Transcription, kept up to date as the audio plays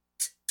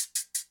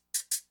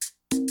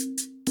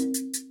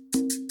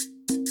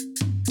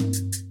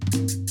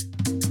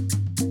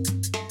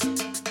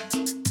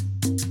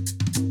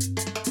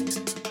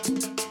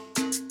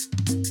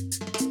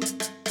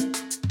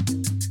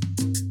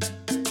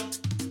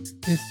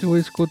Esto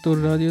es Coto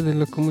Radio de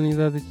la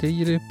comunidad de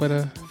Tellire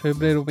para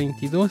febrero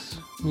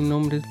 22. Mi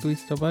nombre es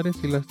Luis Tavares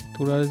y las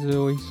titulares de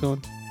hoy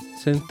son: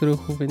 Centro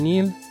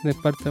Juvenil,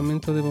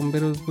 Departamento de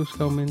Bomberos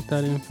busca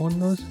aumentar en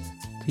fondos,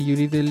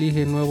 Telluride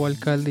elige nuevo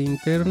alcalde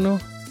interno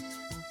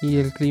y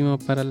el clima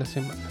para la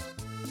semana.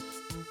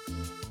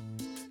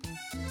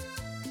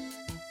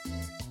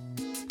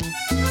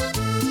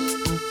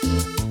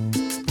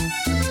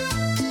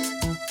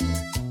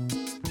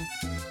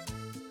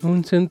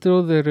 Un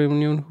centro de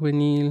reunión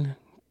juvenil,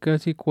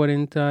 casi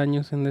 40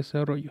 años en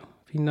desarrollo,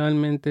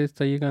 finalmente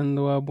está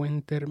llegando a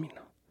buen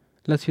término.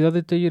 La ciudad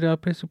de Tellire ha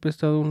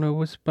presupuestado un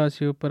nuevo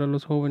espacio para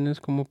los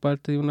jóvenes como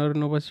parte de una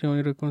renovación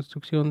y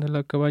reconstrucción de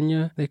la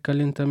cabaña de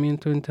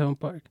calentamiento en Town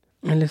Park.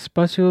 El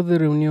espacio de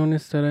reunión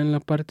estará en la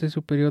parte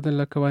superior de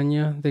la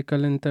cabaña de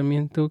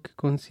calentamiento, que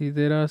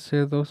considera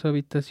ser 2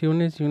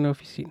 habitaciones y una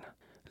oficina.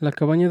 La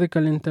cabaña de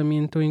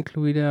calentamiento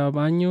incluirá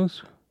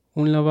baños,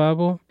 un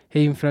lavabo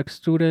e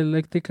infraestructura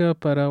eléctrica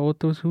para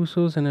otros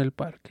usos en el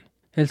parque.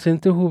 El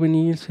centro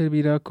juvenil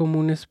servirá como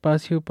un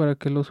espacio para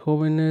que los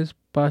jóvenes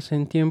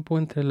pasen tiempo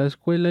entre la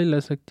escuela y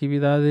las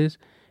actividades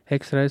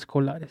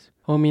extraescolares,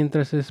 o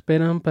mientras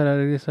esperan para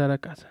regresar a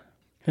casa.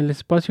 El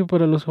espacio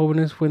para los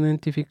jóvenes fue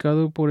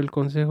identificado por el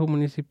Consejo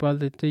Municipal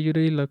de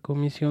Tellire y la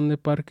Comisión de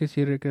Parques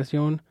y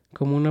Recreación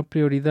como una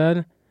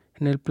prioridad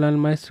en el Plan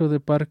Maestro de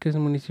Parques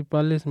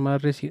Municipales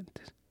más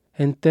recientes.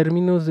 En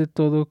términos de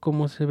todo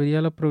cómo se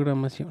vería la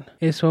programación,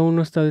 eso aún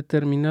no está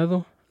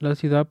determinado. La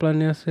ciudad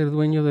planea ser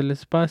dueño del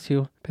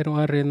espacio, pero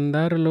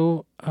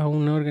arrendarlo a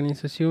una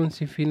organización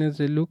sin fines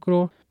de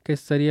lucro que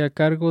estaría a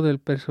cargo del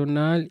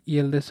personal y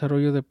el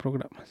desarrollo de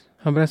programas.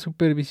 Habrá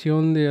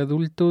supervisión de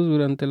adultos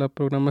durante la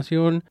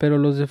programación, pero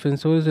los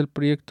defensores del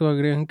proyecto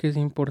agregan que es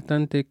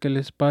importante que el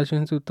espacio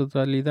en su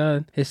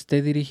totalidad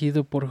esté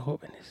dirigido por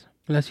jóvenes.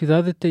 La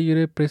ciudad de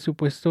Tellire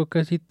presupuestó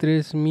casi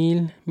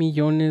 3,000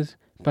 millones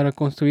para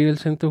construir el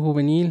centro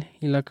juvenil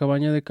y la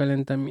cabaña de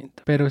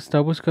calentamiento, pero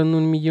está buscando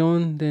 1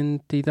 millón de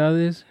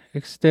entidades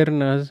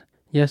externas,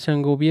 ya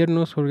sean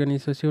gobiernos,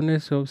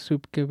 organizaciones o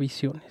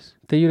subdivisiones.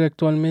 Tellire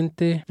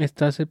actualmente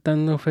está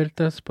aceptando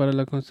ofertas para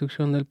la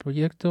construcción del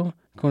proyecto,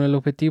 con el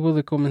objetivo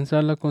de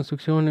comenzar la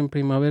construcción en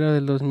primavera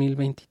del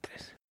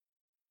 2023.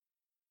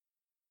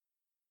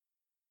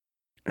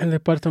 El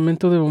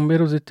Departamento de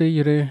Bomberos de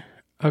Tellire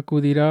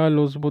acudirá a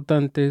los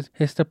votantes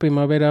esta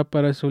primavera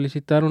para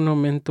solicitar un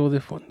aumento de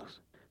fondos.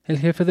 El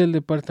jefe del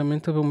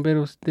Departamento de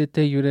Bomberos de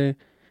Tellire,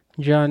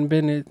 Jan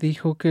Bennett,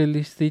 dijo que el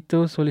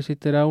distrito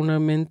solicitará un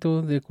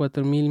aumento de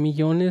 4,000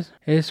 millones.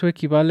 Eso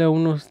equivale a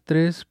unos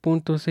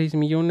 3.6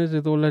 millones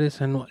de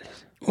dólares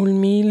anuales.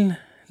 Un mill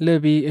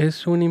levy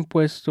es un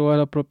impuesto a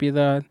la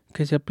propiedad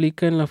que se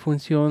aplica en la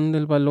función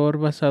del valor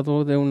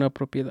basado de una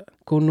propiedad,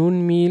 con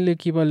un mill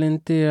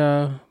equivalente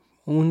a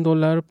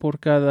 $1 por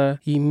cada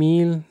y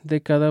 1,000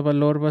 de cada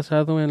valor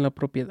basado en la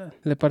propiedad.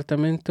 El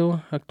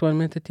departamento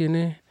actualmente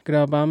tiene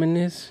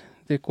gravámenes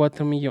de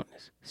 4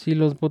 millones. Si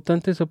los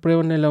votantes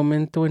aprueban el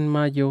aumento en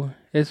mayo,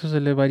 eso se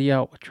elevaría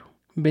a 8.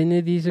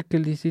 Bennett dice que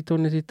el distrito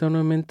necesita un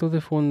aumento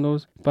de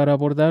fondos para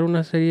abordar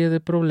una serie de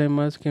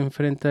problemas que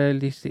enfrenta el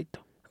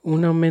distrito.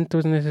 Un aumento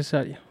es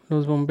necesario.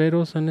 Los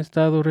bomberos han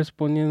estado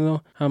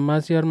respondiendo a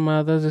más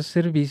llamadas de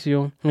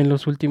servicio en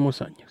los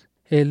últimos años.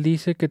 Él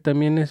dice que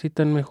también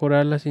necesitan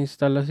mejorar las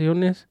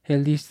instalaciones.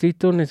 El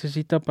distrito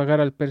necesita pagar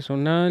al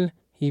personal.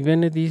 Y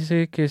Bennett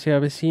dice que se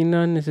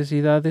avecinan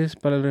necesidades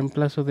para el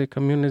reemplazo de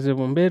camiones de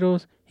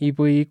bomberos y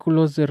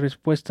vehículos de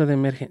respuesta de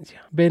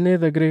emergencia.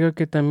 Bennett agrega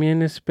que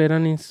también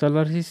esperan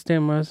instalar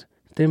sistemas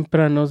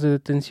tempranos de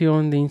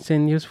detención de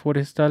incendios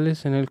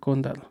forestales en el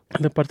condado.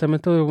 El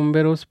Departamento de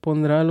Bomberos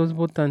pondrá a los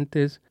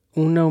votantes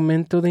un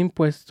aumento de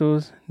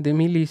impuestos de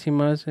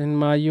milésimas en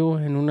mayo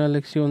en una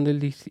elección del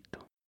distrito.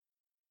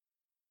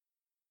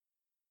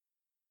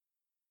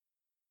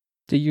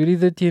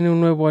 Telluride tiene un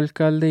nuevo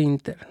alcalde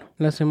interno.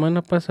 La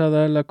semana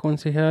pasada, la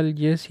concejal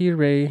Jessie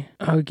Ray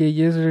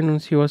Arguelles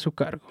renunció a su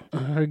cargo.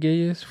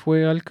 Arguelles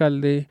fue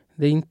alcalde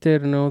de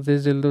interno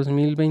desde el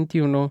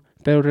 2021,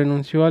 pero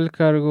renunció al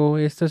cargo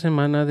esta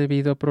semana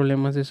debido a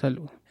problemas de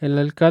salud. El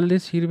alcalde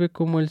sirve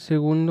como el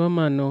segundo a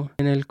mano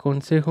en el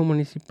consejo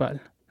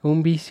municipal,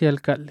 un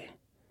vicealcalde,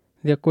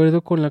 de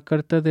acuerdo con la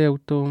Carta de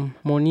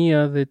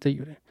Autonomía de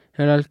Tellure.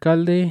 El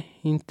alcalde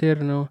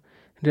interno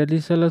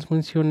realiza las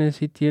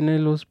funciones y tiene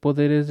los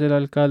poderes del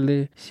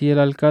alcalde si el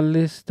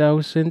alcalde está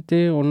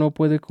ausente o no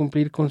puede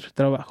cumplir con su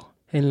trabajo.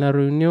 En la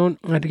reunión,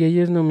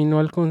 Arguelles nominó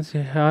al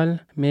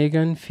concejal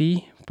Megan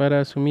Fee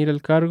para asumir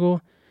el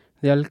cargo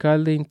de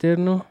alcalde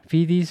interno.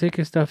 Fee dice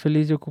que está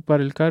feliz de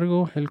ocupar el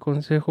cargo. El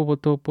consejo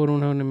votó por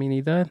una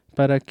unanimidad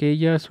para que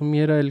ella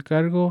asumiera el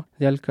cargo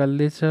de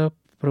alcaldesa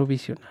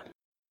provisional.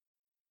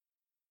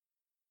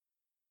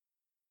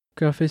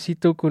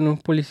 Cafecito con un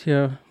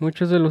policía.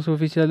 Muchos de los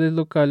oficiales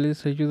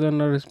locales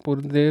ayudan a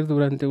responder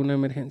durante una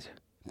emergencia,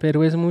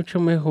 pero es mucho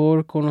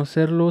mejor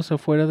conocerlos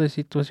afuera de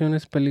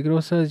situaciones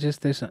peligrosas y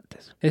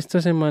estresantes.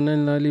 Esta semana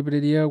en la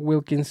librería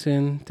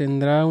Wilkinson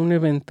tendrá un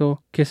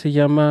evento que se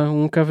llama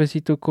Un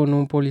cafecito con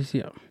un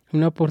policía.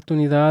 una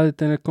oportunidad de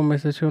tener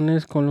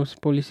conversaciones con los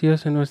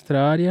policías en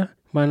nuestra área.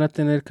 Van a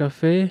tener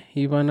café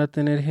y van a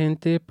tener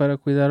gente para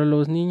cuidar a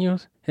los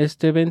niños.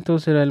 Este evento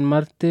será el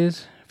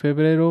martes,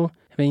 febrero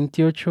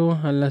 28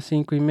 a las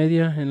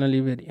 5:30 en la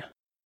librería.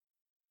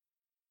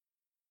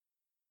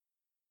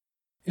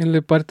 El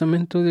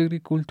Departamento de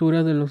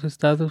Agricultura de los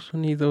Estados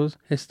Unidos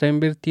está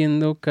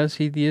invirtiendo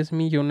casi $10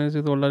 millones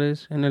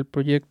en el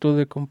proyecto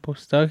de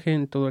compostaje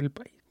en todo el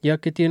país, ya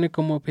que tiene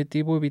como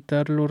objetivo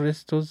evitar los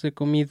restos de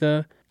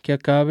comida que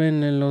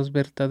acaben en los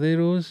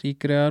vertederos y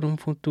crear un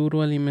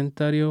futuro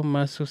alimentario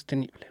más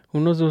sostenible.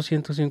 Unos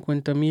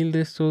 $250,000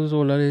 de estos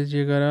dólares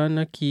llegarán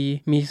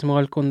aquí mismo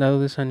al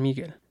condado de San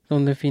Miguel,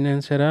 donde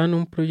financiarán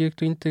un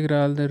proyecto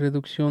integral de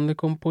reducción de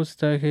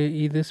compostaje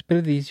y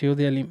desperdicio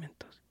de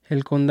alimentos.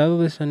 El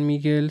condado de San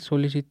Miguel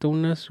solicitó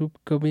una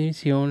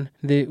subcomisión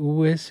de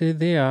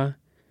USDA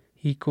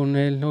y con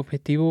el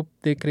objetivo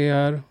de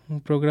crear un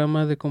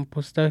programa de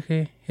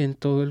compostaje en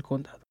todo el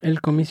condado.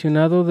 El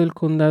comisionado del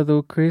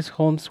condado, Chris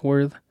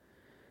Holmesworth,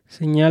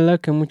 señala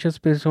que muchas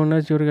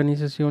personas y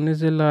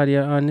organizaciones del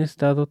área han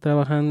estado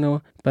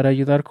trabajando para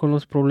ayudar con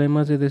los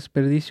problemas de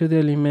desperdicio de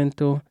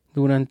alimento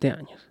durante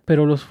años,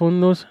 pero los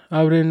fondos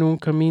abren un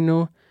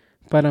camino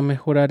para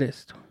mejorar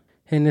esto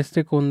en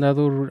este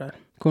condado rural.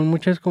 Con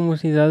muchas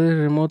comunidades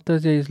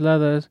remotas y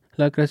aisladas,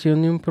 la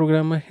creación de un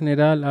programa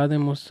general ha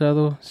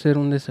demostrado ser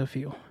un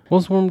desafío.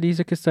 Osborne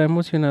dice que está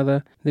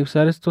emocionada de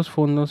usar estos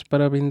fondos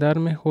para brindar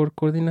mejor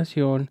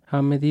coordinación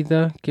a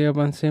medida que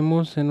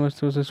avancemos en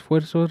nuestros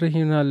esfuerzos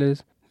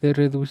regionales de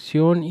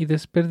reducción y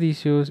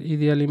desperdicios y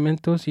de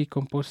alimentos y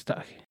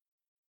compostaje.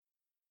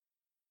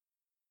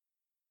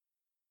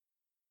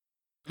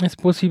 Es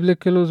posible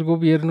que los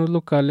gobiernos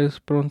locales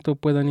pronto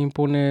puedan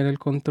imponer el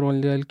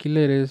control de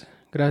alquileres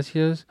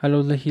gracias a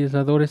los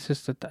legisladores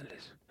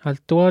estatales.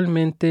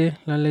 Actualmente,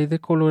 la ley de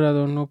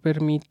Colorado no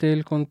permite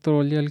el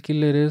control de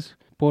alquileres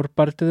por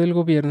parte del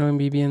gobierno en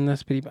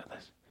viviendas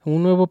privadas.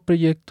 Un nuevo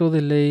proyecto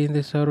de ley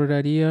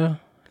desarrollaría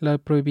la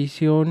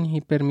prohibición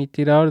y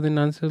permitirá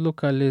ordenanzas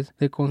locales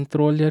de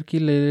control de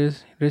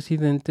alquileres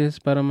residentes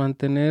para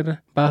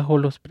mantener bajo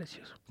los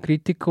precios.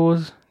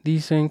 Críticos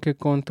dicen que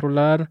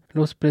controlar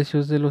los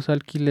precios de los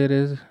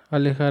alquileres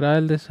alejará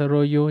el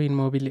desarrollo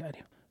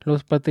inmobiliario.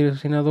 Los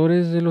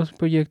patrocinadores de los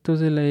proyectos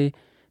de ley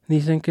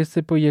dicen que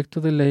este proyecto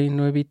de ley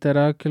no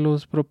evitará que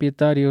los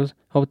propietarios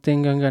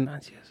obtengan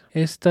ganancias.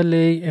 Esta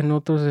ley en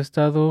otros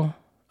estados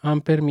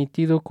han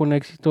permitido con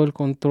éxito el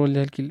control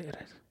de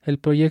alquileres. El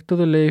proyecto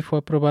de ley fue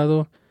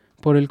aprobado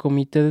por el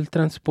Comité del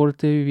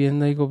Transporte,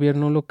 Vivienda y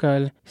Gobierno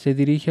Local y se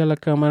dirige a la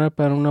Cámara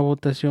para una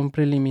votación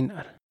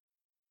preliminar.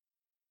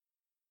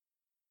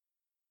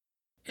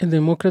 El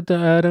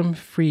demócrata Adam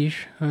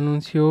Frisch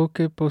anunció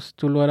que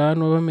postulará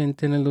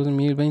nuevamente en el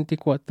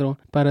 2024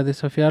 para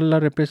desafiar a la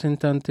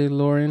representante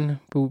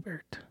Lauren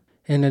Boebert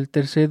en el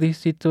tercer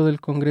distrito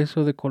del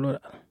Congreso de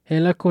Colorado.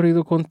 Él ha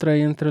corrido contra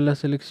ella entre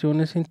las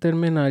elecciones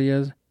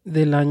intermedias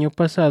del año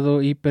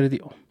pasado y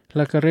perdió.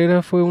 La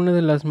carrera fue una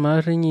de las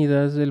más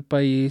reñidas del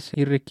país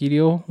y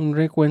requirió un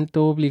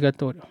recuento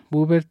obligatorio.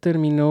 Boebert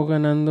terminó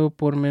ganando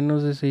por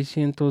menos de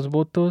 600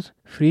 votos.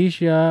 Frisch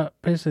ya ha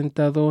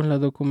presentado la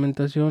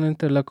documentación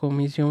ante la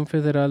Comisión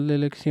Federal de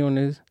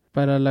Elecciones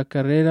para la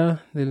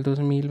carrera del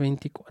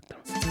 2024.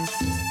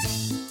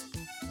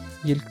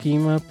 Y el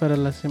clima para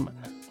la semana.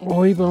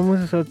 Hoy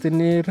vamos a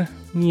tener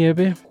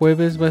nieve,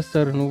 jueves va a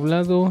estar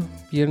nublado,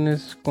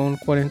 viernes con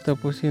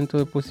 40%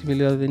 de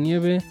posibilidad de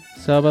nieve,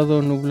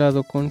 sábado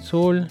nublado con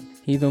sol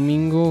y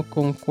domingo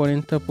con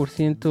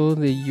 40%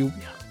 de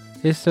lluvia.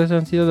 Estas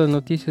han sido las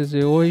noticias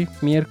de hoy,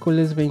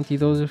 miércoles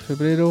 22 de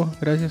febrero.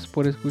 Gracias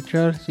por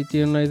escuchar. Si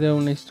tienen una idea o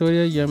una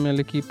historia, llame al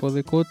equipo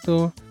de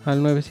Coto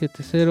al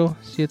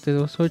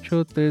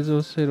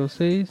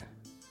 970-728-3206.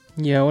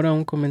 Y ahora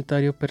un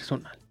comentario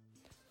personal.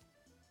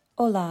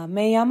 Hola,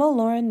 me llamo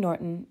Lauren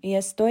Norton y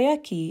estoy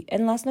aquí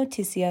en las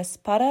noticias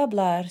para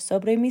hablar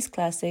sobre mis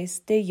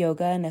clases de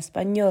yoga en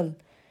español.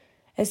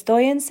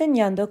 Estoy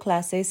enseñando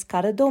clases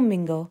cada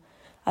domingo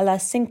a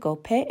las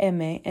 5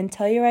 p.m. en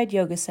Telluride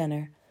Yoga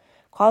Center,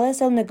 cual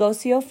es el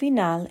negocio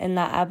final en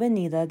la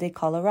Avenida de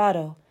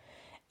Colorado,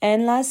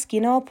 en la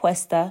esquina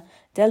opuesta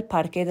del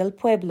Parque del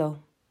Pueblo.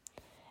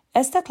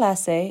 Esta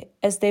clase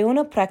es de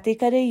una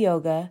práctica de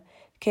yoga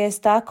que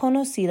está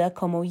conocida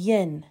como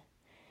Yin.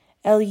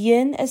 El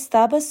Yin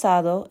está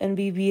basado en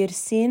vivir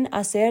sin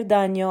hacer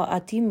daño a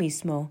ti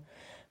mismo,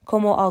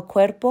 como al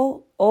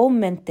cuerpo o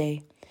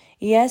mente,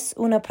 y es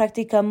una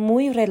práctica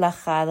muy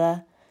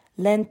relajada,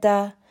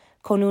 lenta,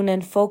 con un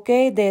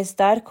enfoque de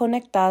estar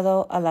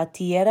conectado a la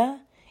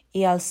tierra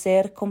y al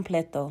ser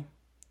completo.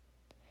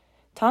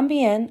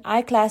 También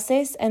hay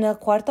clases en el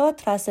cuarto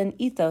atrás en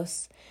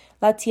Ethos,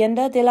 la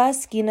tienda de la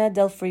esquina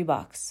del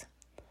Freebox.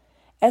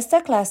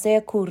 Esta clase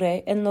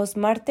ocurre en los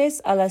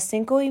martes a las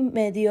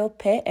 5:30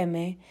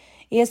 p.m.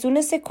 y es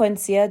una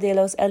secuencia de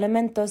los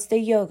elementos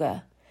de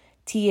yoga: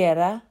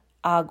 tierra,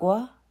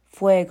 agua,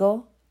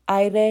 fuego,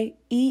 aire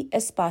y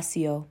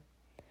espacio.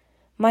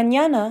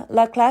 Mañana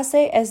la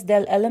clase es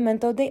del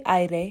elemento de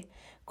aire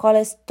cual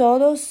es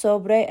todo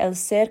sobre el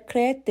ser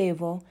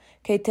creativo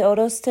que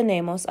todos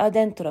tenemos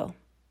adentro.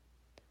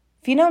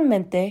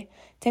 Finalmente,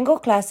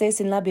 tengo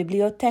clases en la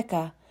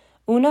biblioteca,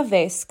 una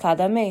vez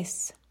cada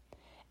mes.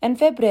 En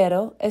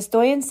febrero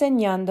estoy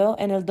enseñando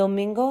en el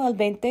domingo al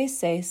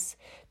 26,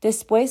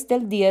 después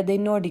del día de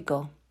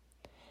nórdico.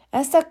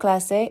 Esta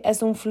clase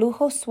es un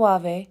flujo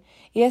suave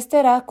y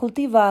estará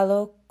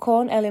cultivado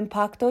con el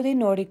impacto de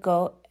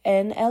nórdico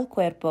en el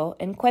cuerpo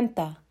en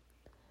cuenta.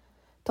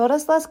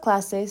 Todas las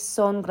clases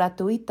son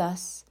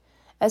gratuitas.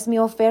 Es mi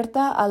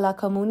oferta a la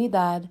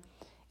comunidad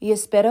y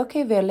espero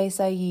que verles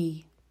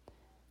allí.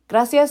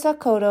 Gracias a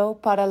Kodo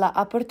para la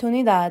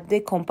oportunidad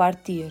de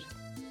compartir.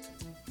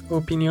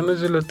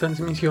 Opiniones de la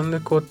transmisión de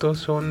Koto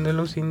son de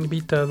los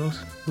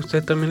invitados.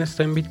 Usted también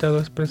está invitado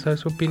a expresar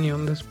su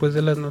opinión después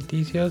de las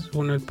noticias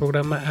o en el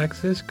programa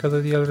Access cada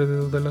día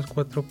alrededor de las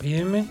 4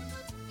 p.m.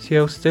 Si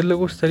a usted le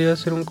gustaría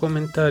hacer un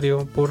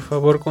comentario, por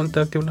favor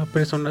contacte a una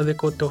persona de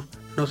Koto.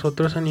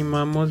 Nosotros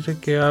animamos de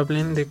que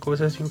hablen de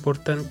cosas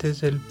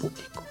importantes del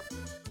público.